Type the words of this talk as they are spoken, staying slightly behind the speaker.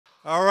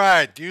All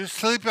right. Do you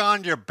sleep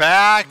on your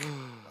back,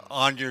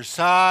 on your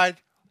side,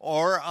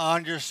 or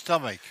on your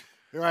stomach?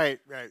 Right,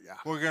 yeah.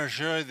 We're going to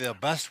show you the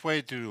best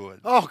way to do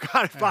it. Oh,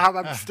 God, Bob,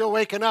 I'm still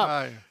waking up.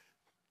 All right.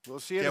 We'll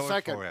see you in Get a one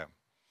second. for you.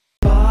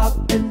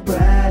 Bob and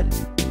Brad,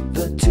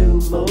 the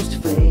two most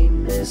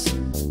famous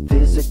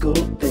physical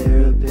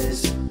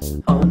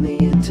therapists on the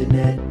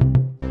internet.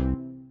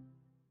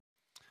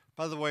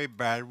 By the way,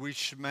 Brad, we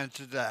should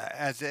mention that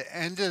at the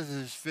end of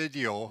this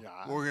video,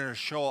 we're going to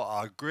show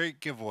a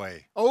great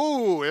giveaway.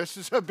 Oh, this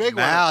is a big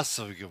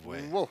Massive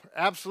giveaway. one. Whoa,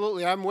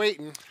 absolutely. I'm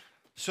waiting.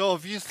 So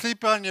if you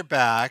sleep on your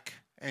back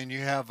and you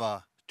have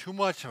too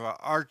much of an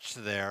arch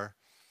there,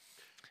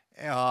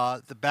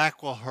 the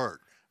back will hurt.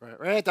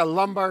 Right at the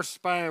lumbar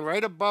spine,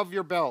 right above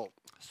your belt.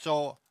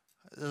 So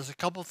there's a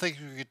couple things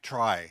we could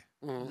try.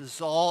 This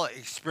is all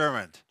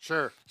experiment.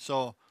 Sure.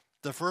 So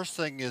the first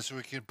thing is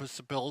we can put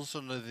some pillows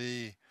under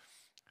the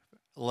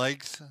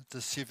legs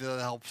to see if that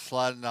helps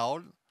flatten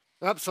out.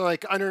 Yep, so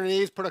like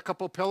underneath, put a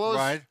couple pillows.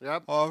 Right.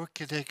 Yep. Or we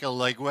can take a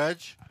leg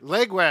wedge.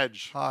 Leg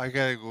wedge. Oh, I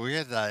gotta go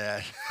get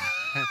that.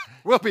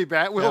 We'll be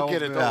back. We'll Yeah,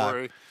 get we'll it, be don't back.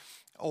 worry.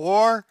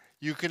 Or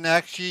you can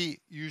actually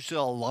use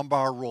a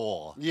lumbar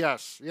roll.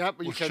 Yes. Yep.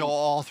 We'll show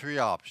all three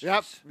options.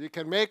 Yep. You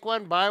can make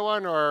one, buy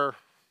one, or,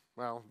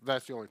 well,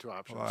 that's the only two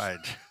options.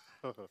 Right.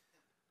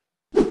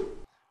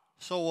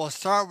 So we'll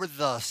start with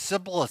the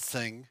simplest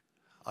thing,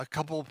 a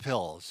couple of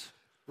pillows.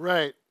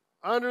 Right.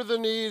 Under the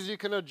knees, you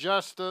can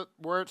adjust it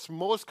where it's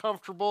most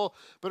comfortable,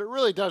 but it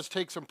really does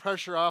take some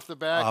pressure off the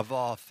back.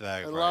 Off the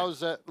back, It right.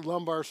 allows that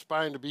lumbar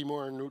spine to be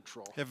more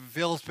neutral. If it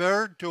feels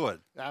better, do it.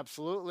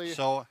 Absolutely.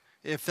 So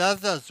if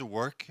that doesn't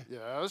work,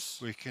 Yes.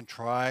 we can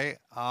try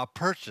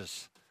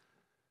purchase.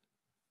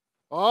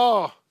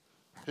 Oh,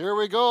 here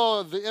we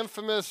go. The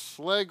infamous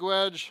leg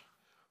wedge.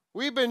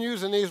 We've been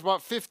using these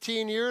about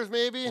 15 years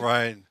maybe.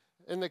 Right.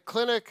 In the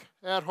clinic,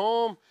 at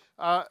home.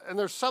 And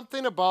there's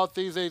something about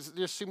these, they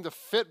just seem to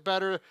fit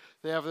better.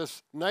 They have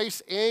this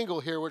nice angle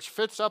here, which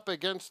fits up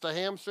against the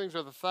hamstrings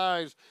or the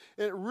thighs.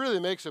 It really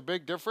makes a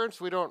big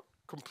difference. We don't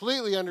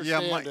completely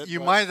understand it.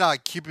 You might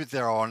not keep it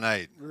there all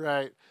night.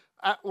 Right.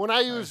 When I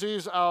use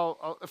these,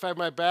 I'll if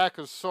my back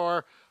is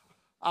sore,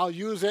 I'll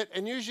use it.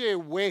 And usually I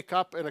wake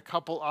up in a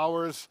couple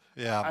hours.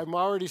 Yeah. I'm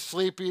already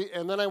sleepy,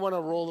 and then I want to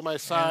roll to my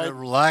side. And it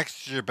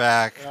relaxes your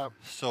back, Yep.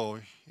 so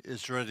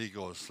it's ready to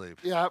go to sleep.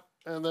 Yep.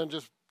 And then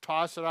just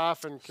toss it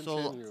off and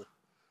continue.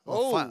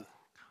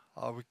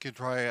 We could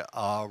try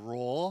a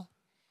roll.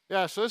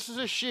 Yeah, so this is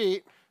a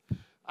sheet.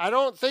 I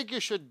don't think you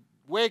should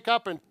wake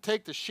up and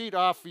take the sheet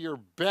off of your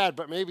bed,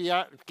 but maybe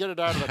get it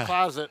out of the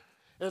closet.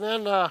 And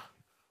then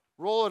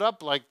roll it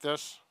up like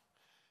this.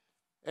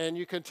 And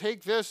you can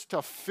take this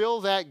to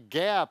fill that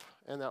gap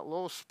in that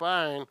low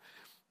spine.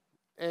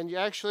 And you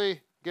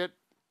actually get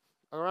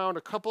around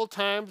a couple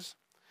times.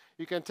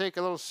 You can take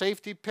a little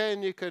safety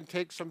pin. You can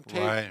take some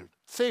tape. Right.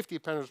 Safety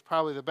pin is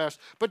probably the best.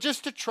 But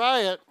just to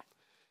try it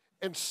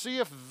and see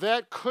if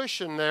that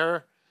cushion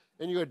there,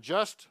 and you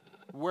adjust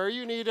where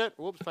you need it.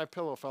 Whoops, my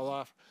pillow fell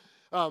off.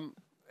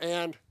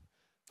 And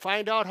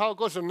find out how it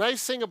goes. The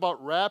nice thing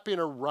about wrapping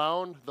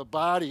around the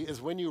body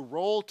is when you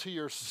roll to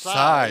your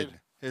side.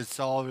 It's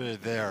already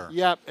there.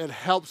 Yep, it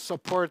helps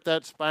support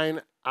that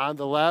spine on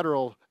the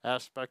lateral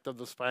aspect of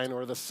the spine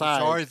or the side.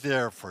 It's already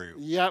there for you.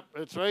 Yep,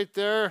 it's right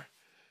there.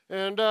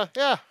 And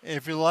yeah.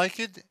 If you like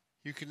it,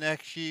 you can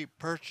actually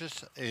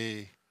purchase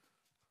a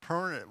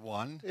permanent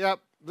one. Yep,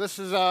 this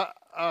is a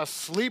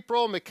sleep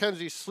roll,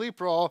 Mackenzie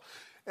sleep roll,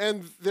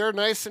 and they're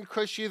nice and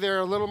cushy. They're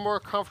a little more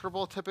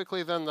comfortable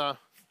typically than the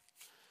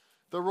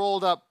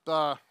rolled up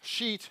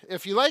sheet.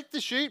 If you like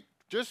the sheet,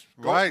 just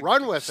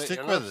run with it.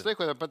 Stick with it. Stick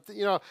with it. But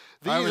you know,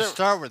 these I would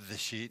start with the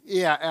sheet.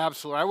 Yeah,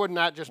 absolutely. I would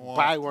not just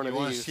buy one of these.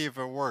 You want to see if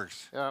it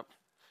works. Yep.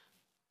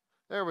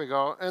 There we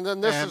go. And then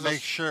this is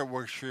make sure it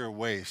works for your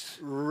waist.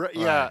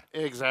 Yeah,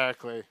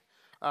 exactly.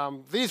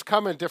 These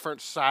come in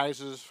different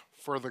sizes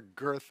for the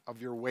girth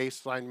of your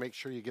waistline. Make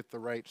sure you get the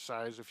right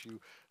size if you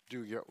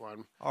do get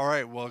one. All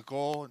right, we'll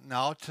go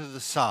now to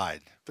the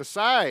side. The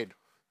side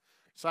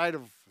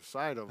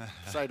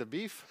of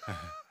beef.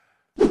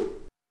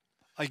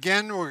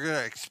 Again, we're going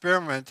to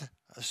experiment.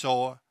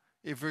 So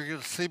if you're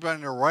going to sleep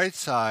on your right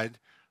side,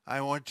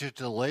 I want you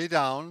to lie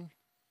down.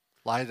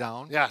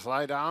 Yes,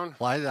 lie down.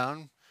 Lie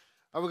down.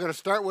 We're going to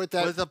start with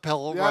that. With a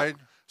pillow, right?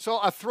 So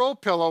a throw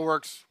pillow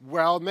works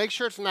well. Make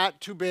sure it's not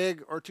too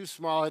big or too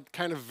small. It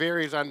kind of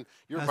varies on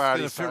your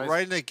body size. It's going to fit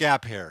right in the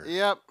gap here.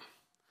 Yep.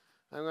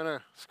 I'm going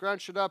to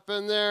scrunch it up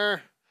in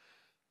there.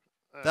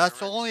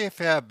 That's only if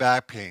you have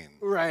back pain.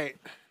 Right.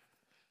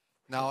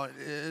 Now,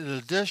 in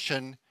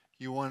addition,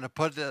 you want to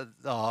put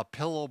the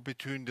pillow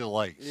between the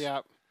legs.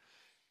 Yep.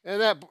 And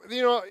that,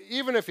 you know,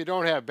 even if you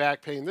don't have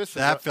back pain, this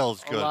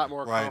feels good. A lot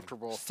more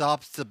comfortable.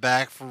 Stops the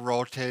back from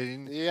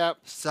rotating. Yep.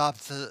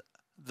 Stops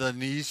the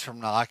knees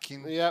from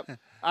knocking. Yep.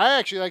 I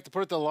actually like to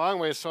put it the long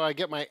way so I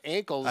get my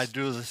ankles. I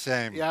do the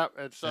same. Yep.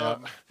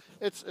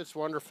 It's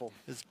wonderful.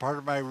 It's part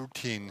of my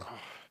routine.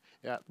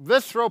 Yeah.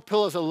 This throw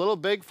pillow is a little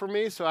big for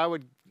me, so I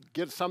would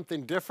get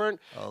something different.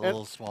 A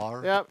little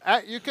smaller.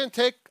 Yeah, you can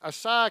take a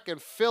sock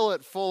and fill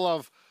it full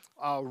of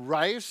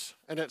rice,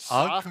 and it's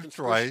soft. Uncooked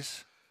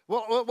rice.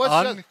 What's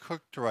that?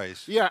 Uncooked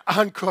rice. Yeah,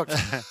 uncooked.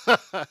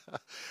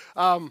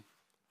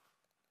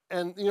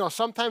 And you know,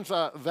 sometimes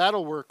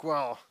that'll work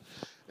well,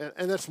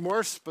 and it's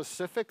more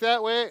specific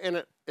that way,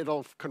 and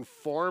it'll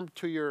conform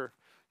to your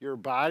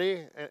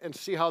body, and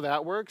see how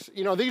that works.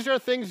 You know, these are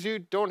things you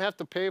don't have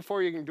to pay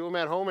for. You can do them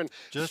at home, and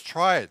just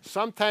try it.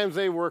 Sometimes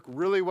they work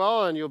really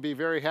well, and you'll be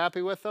very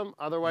happy with them.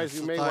 Otherwise,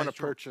 you may want to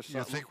purchase something.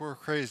 You think we're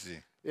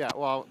crazy. Yeah,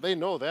 well, they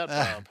know that,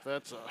 Bob.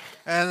 That's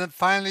And then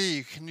finally,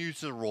 you can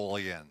use the roll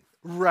again.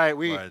 Right.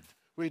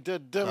 We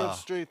did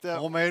demonstrate that.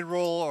 Homemade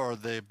roll, or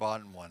they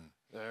bought one.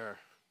 There.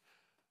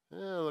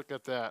 Yeah, look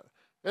at that.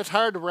 It's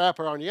hard to wrap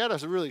around. You got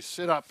to really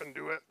sit up and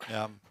do it.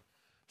 Yeah.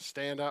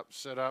 Stand up,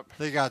 sit up.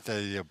 They got that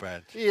idea,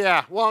 Brad.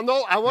 Yeah. Well,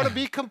 no, I want to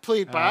be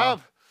complete,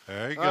 Bob.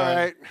 Very good. All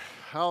right.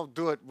 I'll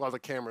do it while the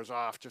camera's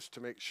off just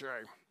to make sure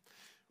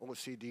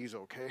OCD's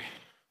okay.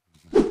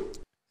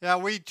 Yeah,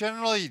 we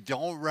generally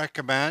don't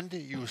recommend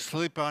you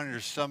sleep on your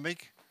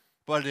stomach,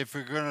 but if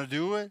you're going to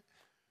do it,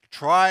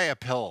 try a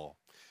pillow.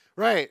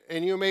 Right.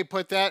 And you may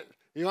put that.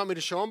 You want me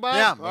to show them, Bob?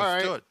 Yeah,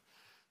 let's do it.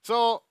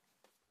 So,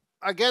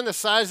 again, the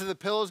size of the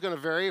pillow is going to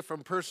vary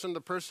from person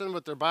to person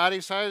with their body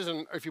size,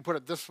 and if you put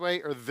it this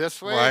way or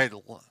this way. Right.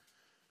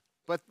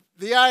 But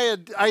the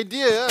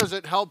idea is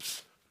it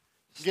helps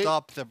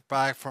stop the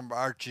back from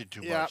arching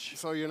too much. Yeah,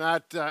 so you're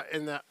not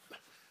in that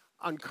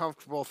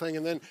uncomfortable thing.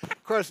 And then,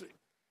 of course,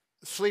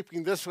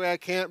 sleeping this way I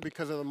can't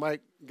because of the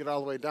mic. Get all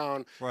the way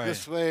down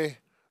this way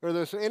or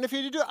this way. And if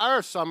you are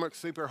a stomach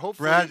sleeper,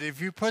 hopefully. Brad,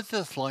 if you put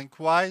this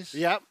lengthwise.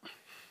 Yep.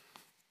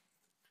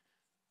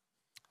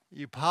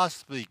 You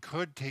possibly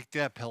could take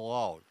that pillow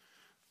out.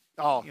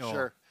 Oh,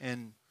 sure.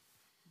 And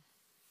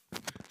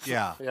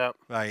yeah, yep.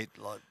 Right.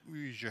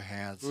 Use your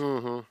hands.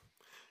 Mm-hmm.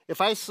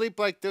 If I sleep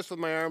like this with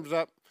my arms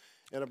up,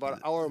 in about an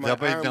hour, my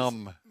arms be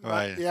numb.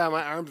 Right. Yeah,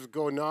 my arms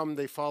go numb.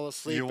 They fall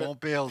asleep. You won't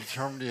be able to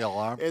turn the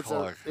alarm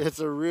clock. It's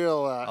a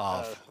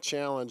real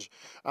challenge.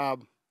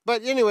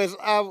 But anyways,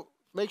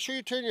 make sure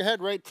you turn your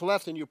head right to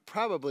left, and you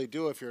probably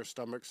do if you're a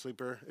stomach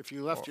sleeper. If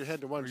you left your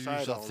head to one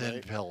side all night. Use a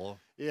thin pillow.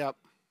 Yep.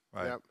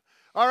 Right. Yep.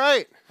 All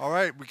right. All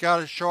right. We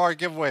got to show our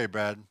giveaway,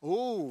 Brad.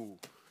 Ooh.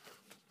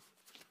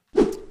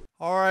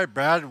 All right,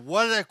 Brad.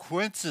 What a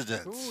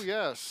coincidence. Ooh,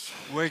 yes.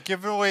 We're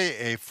giving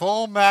away a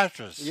full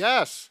mattress.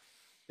 Yes.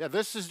 Yeah,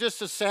 this is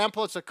just a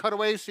sample. It's a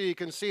cutaway so you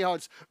can see how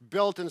it's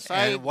built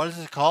inside. And what is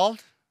it called?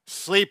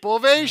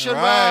 Sleepovation,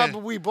 right.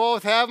 Bob. We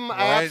both have them. Right.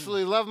 I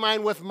absolutely love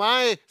mine. With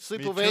my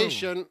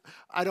Sleepovation,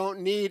 I don't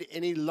need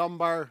any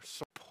lumbar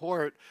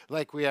support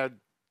like we had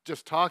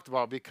just talked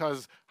about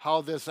because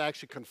how this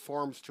actually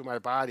conforms to my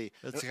body.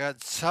 It's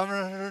got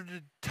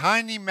 700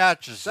 tiny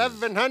mattresses.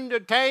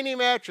 700 tiny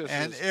mattresses.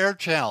 And air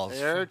channels.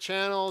 Air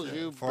channels,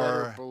 you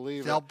better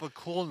believe it. To help with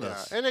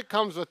coolness. Yeah. And it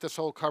comes with this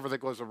whole cover that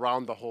goes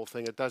around the whole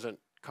thing. It doesn't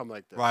come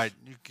like this. Right.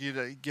 You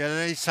get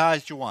any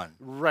size you want.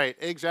 Right.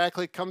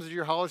 Exactly. Comes to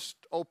your house,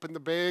 open the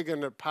bag,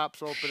 and it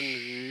pops open.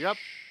 Yep.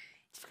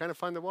 It's kind of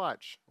fun to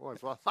watch.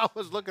 Well, I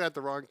was looking at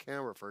the wrong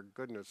camera, for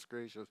goodness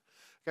gracious.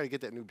 Got to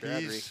get that new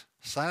battery. Please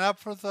sign up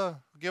for the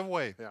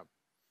giveaway. Yeah.